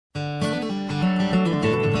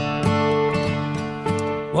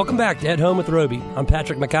Welcome back to At Home with Roby. I'm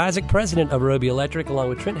Patrick McIsaac, president of Roby Electric, along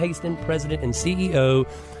with Trent Haston, president and CEO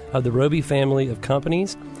of the Roby family of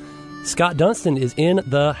companies. Scott Dunstan is in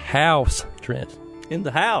the house, Trent. In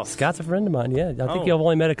the house? Scott's a friend of mine, yeah. I think y'all have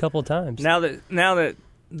only met a couple of times. Now that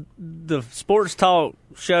the sports talk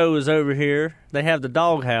show is over here, they have the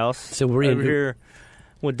dog house so we're over here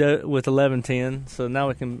with 1110, so now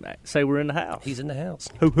we can say we're in the house. He's in the house.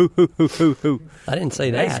 Hoo. I didn't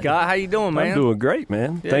say that. Hey, Scott, how you doing, man? I'm doing great,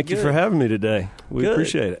 man. Yeah, Thank you for having me today. We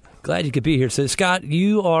appreciate it. Glad you could be here. So, Scott,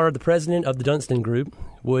 you are the president of the Dunstan Group,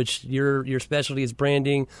 which your specialty is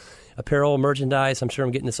branding, apparel, merchandise. I'm sure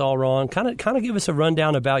I'm getting this all wrong. Kind of give us a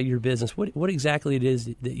rundown about your business. What exactly it is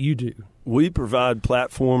that you do? We provide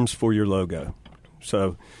platforms for your logo.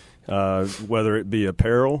 So whether it be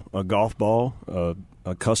apparel, a golf ball,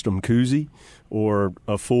 a custom koozie, or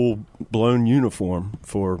a full-blown uniform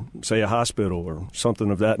for, say, a hospital or something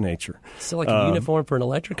of that nature. So like a uniform for an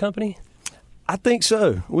electric company? I think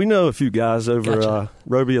so. We know a few guys over Gotcha.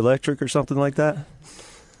 Roby Electric or something like that.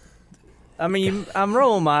 I mean, I'm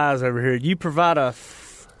rolling my eyes over here. You provide a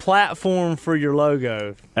platform for your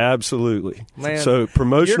logo. Absolutely. Man, so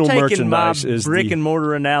promotional you're taking merchandise my is brick the and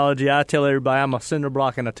mortar analogy. I tell everybody I'm a cinder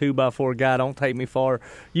block and a 2x4 guy. Don't take me far.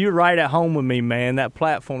 You're right at home with me, man. That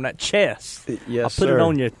platform, that chest. Yes, I put sir. it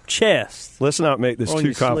on your chest. Let's not make this on too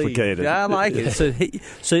your sleeve. complicated. Yeah, I like it.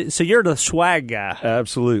 So you're the swag guy.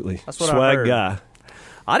 Absolutely. That's what I Swag heard. guy.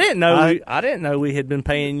 I didn't know we had been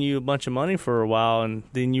paying you a bunch of money for a while, and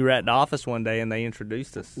then you were at the office one day and they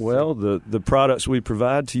introduced us. Well, the products we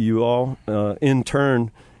provide to you all, in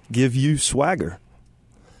turn, give you swagger.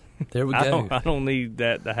 There we go. I don't need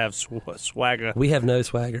that to have swagger. We have no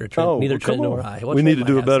swagger. Neither Trent nor I. We need to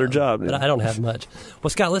do a better job. But I don't have much.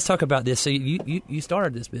 Well, Scott, let's talk about this. So you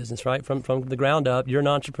started this business, right, from the ground up. You're an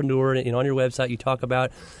entrepreneur, and on your website you talk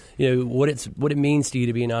about what it means to you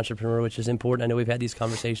to be an entrepreneur, which is important. I know we've had these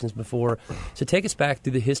conversations before. So take us back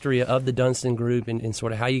through the history of the Dunstan Group and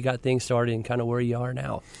sort of how you got things started and kind of where you are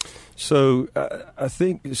now. So I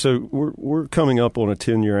think we're coming up on a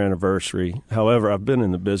 10-year anniversary. However, I've been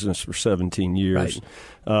in the business for 17 years.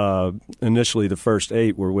 Right. Initially, the first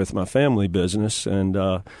 8 were with my family business, and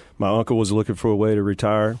my uncle was looking for a way to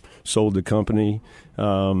retire, sold the company,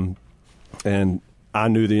 and I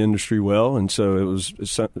knew the industry well, and so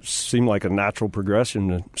it seemed like a natural progression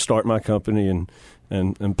to start my company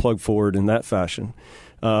and plug forward in that fashion.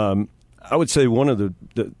 I would say one of the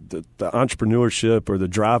entrepreneurship or the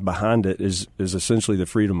drive behind it is essentially the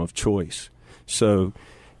freedom of choice. So,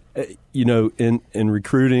 in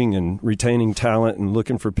recruiting and retaining talent and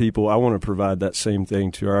looking for people, I want to provide that same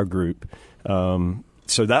thing to our group.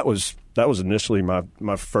 So that was initially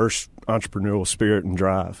my first entrepreneurial spirit and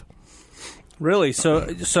drive. Really?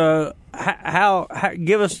 So how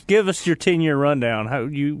give us your 10-year rundown.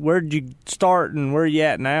 Where did you start and where are you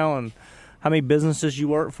at now, and how many businesses you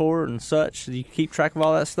work for and such? Do you keep track of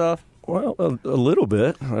all that stuff? Well, a little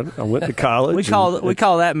bit. I went to college. we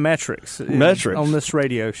call that metrics. Metrics on this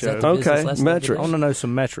radio show. Okay, metrics. I want to know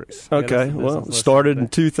some metrics. Okay, well, started in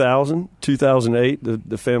 2008.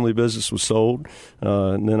 The family business was sold,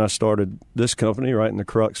 and then I started this company right in the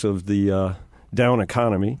crux of the down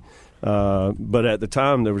economy. But at the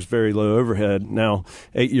time, there was very low overhead. Now,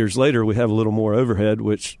 8 years later, we have a little more overhead,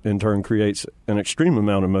 which in turn creates an extreme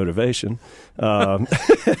amount of motivation.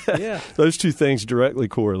 Yeah. Those two things directly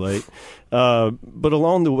correlate. But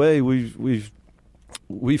along the way, we've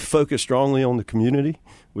focused strongly on the community.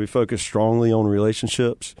 We focus strongly on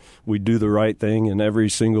relationships. We do the right thing in every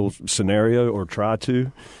single scenario, or try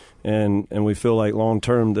to. And we feel like long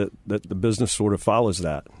term that the business sort of follows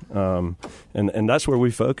that, and that's where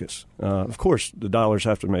we focus. Of course, the dollars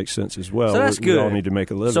have to make sense as well. So that's good. We all need to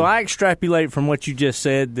make a living. So I extrapolate from what you just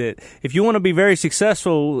said that if you want to be very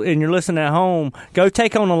successful and you're listening at home, go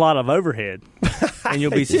take on a lot of overhead, and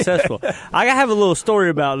you'll be successful. I have a little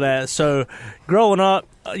story about that. So growing up,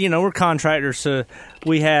 we're contractors, so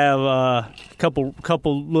we have a couple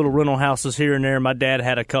little rental houses here and there. My dad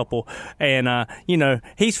had a couple, and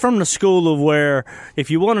he's from the school of where if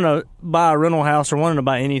you wanted to buy a rental house or wanted to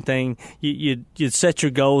buy anything, you'd set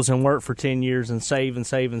your goals and work for 10 years and save and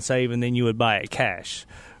save and save, and then you would buy it cash.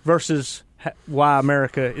 Versus why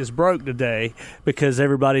America is broke today, because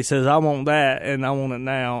everybody says I want that and I want it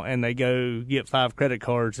now, and they go get 5 credit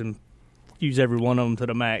cards and use every one of them to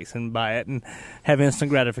the max and buy it and have instant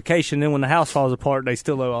gratification. Then when the house falls apart, they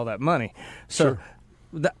still owe all that money. So,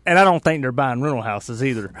 sure. And I don't think they're buying rental houses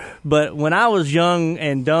either. But when I was young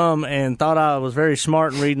and dumb and thought I was very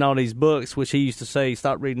smart and reading all these books, which he used to say,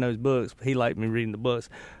 stop reading those books, but he liked me reading the books.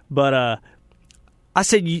 But I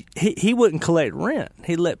said he wouldn't collect rent.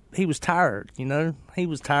 He was tired, He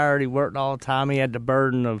was tired. He worked all the time. He had the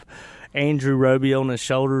burden of Andrew Roby on his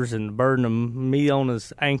shoulders and the burden of me on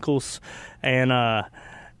his ankles. And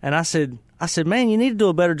I said, man, you need to do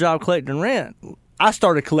a better job collecting rent. I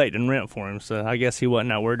started collecting rent for him, so I guess he wasn't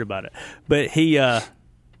that worried about it. But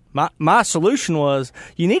my solution was,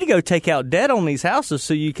 you need to go take out debt on these houses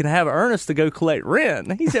so you can have Ernest to go collect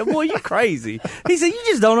rent. He said, boy, you're crazy. He said, you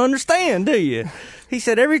just don't understand, do you? He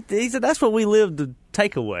said, that's what we live to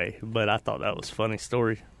take away. But I thought that was a funny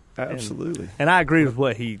story. Absolutely. And I agree with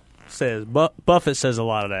what he says. Buffett says a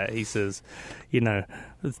lot of that. He says,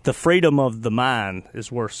 the freedom of the mind is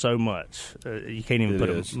worth so much. You can't even put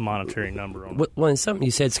a monetary number on it. Well, and something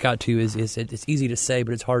you said, Scott, too, is it's easy to say,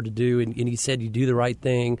 but it's hard to do. And you said you do the right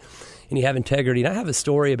thing, and you have integrity. And I have a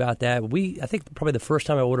story about that. I think probably the first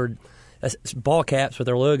time I ordered ball caps with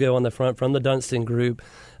their logo on the front from the Dunstan Group,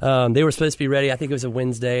 they were supposed to be ready. I think it was a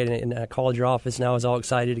Wednesday, and I called your office, and I was all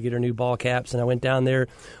excited to get our new ball caps. And I went down there.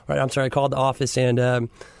 I called the office, and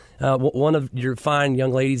one of your fine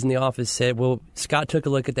young ladies in the office said, well, Scott took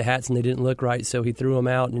a look at the hats and they didn't look right, so he threw them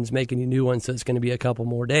out and is making you new ones, so it's going to be a couple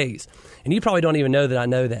more days. And you probably don't even know that I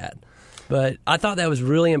know that. But I thought that was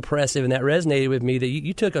really impressive, and that resonated with me that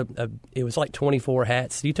you took it was like 24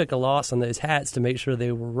 hats. You took a loss on those hats to make sure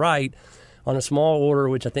they were right on a small order,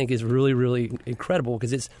 which I think is really, really incredible,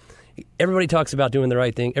 because everybody talks about doing the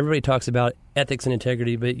right thing. Everybody talks about ethics and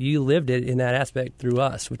integrity, but you lived it in that aspect through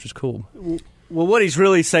us, which was cool. Well, what he's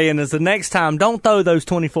really saying is the next time, don't throw those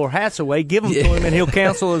 24 hats away. Give them to him, and he'll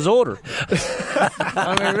cancel his order.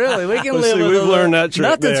 I mean, really, we can live with we've learned that trick.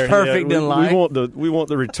 Nothing's there. perfect in life. We want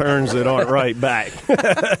the returns that aren't right back.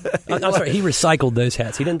 I'm sorry, he recycled those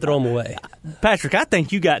hats. He didn't throw them away. Patrick, I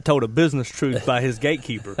think you got told a business truth by his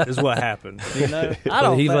gatekeeper is what happened.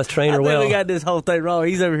 He must train her well. I think we got this whole thing wrong.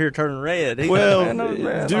 He's over here turning red. Do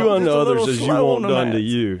unto others as you want done to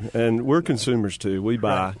you. And we're consumers, too. We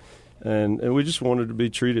buy. Right. And we just wanted to be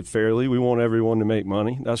treated fairly. We want everyone to make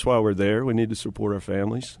money. That's why we're there. We need to support our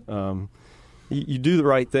families. You do the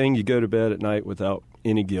right thing. You go to bed at night without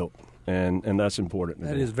any guilt, and that's important.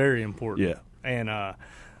 That is very important. Yeah. And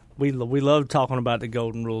we love talking about the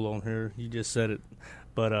golden rule on here. You just said it.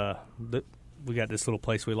 But we got this little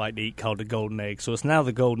place we like to eat called the Golden Egg. So it's now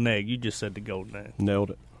the Golden Egg. You just said the Golden Egg. Nailed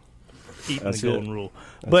it. Eating the golden rule.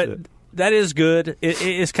 But that is good.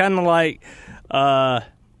 It's kind of like...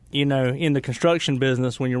 in the construction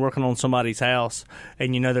business, when you're working on somebody's house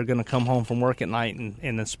and they're going to come home from work at night and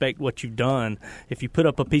inspect what you've done, if you put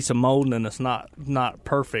up a piece of mold and it's not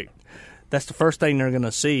perfect, that's the first thing they're going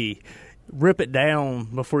to see. Rip it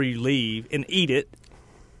down before you leave and eat it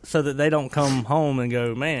so that they don't come home and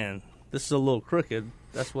go, man, this is a little crooked.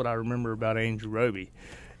 That's what I remember about Andrew Roby.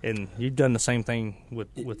 And you've done the same thing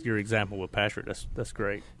with your example with Patrick. That's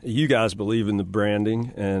great. You guys believe in the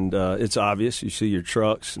branding, and it's obvious. You see your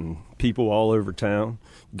trucks and people all over town.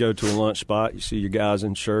 You go to a lunch spot, you see your guys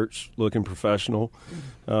in shirts looking professional,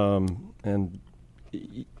 and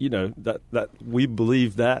that we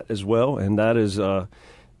believe that as well. And that is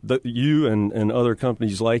you and other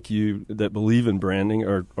companies like you that believe in branding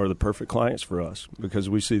are the perfect clients for us because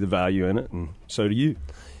we see the value in it, and so do you.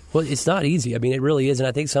 Well, it's not easy. I mean, it really is, and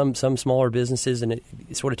I think some smaller businesses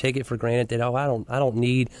sort of take it for granted that I don't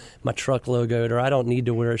need my truck logoed, or I don't need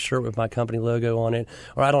to wear a shirt with my company logo on it,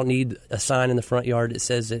 or I don't need a sign in the front yard that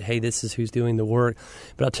says that, hey, this is who's doing the work.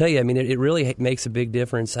 But I'll tell you, I mean, it really makes a big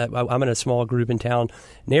difference. I'm in a small group in town,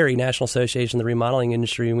 NARI, National Association of the Remodeling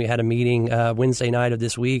Industry, and we had a meeting Wednesday night of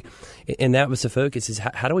this week, and that was the focus: is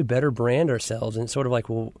how do we better brand ourselves? And it's sort of like,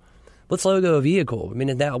 well, let's logo a vehicle. I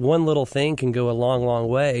mean, that one little thing can go a long, long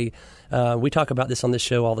way. We talk about this on this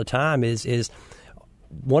show all the time. Is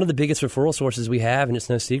one of the biggest referral sources we have, and it's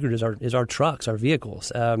no secret, is our trucks, our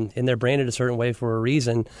vehicles, and they're branded a certain way for a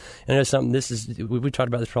reason. And I know something. We've talked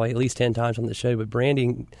about this probably at least 10 times on the show, but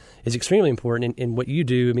branding is extremely important in what you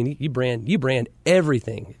do. I mean, you brand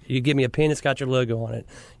everything. You give me a pen that's got your logo on it.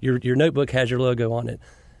 Your notebook has your logo on it.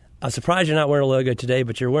 I'm surprised you're not wearing a logo today,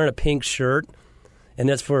 but you're wearing a pink shirt. And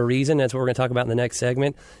that's for a reason. That's what we're going to talk about in the next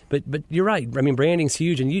segment. But you're right. I mean, branding's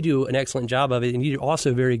huge, and you do an excellent job of it, and you're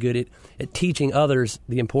also very good at teaching others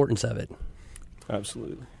the importance of it.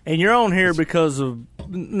 Absolutely. And you're on here because of,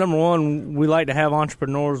 number one, we like to have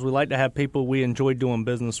entrepreneurs. We like to have people we enjoy doing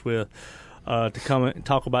business with to come and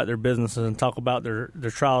talk about their businesses and talk about their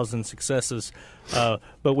trials and successes.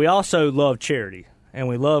 But we also love charity. And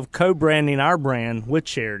we love co-branding our brand with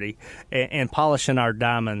charity and polishing our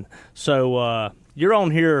diamond. So you're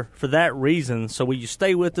on here for that reason. So will you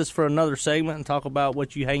stay with us for another segment and talk about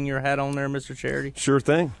what you hang your hat on there, Mr. Charity? Sure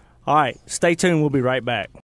thing. All right. Stay tuned. We'll be right back.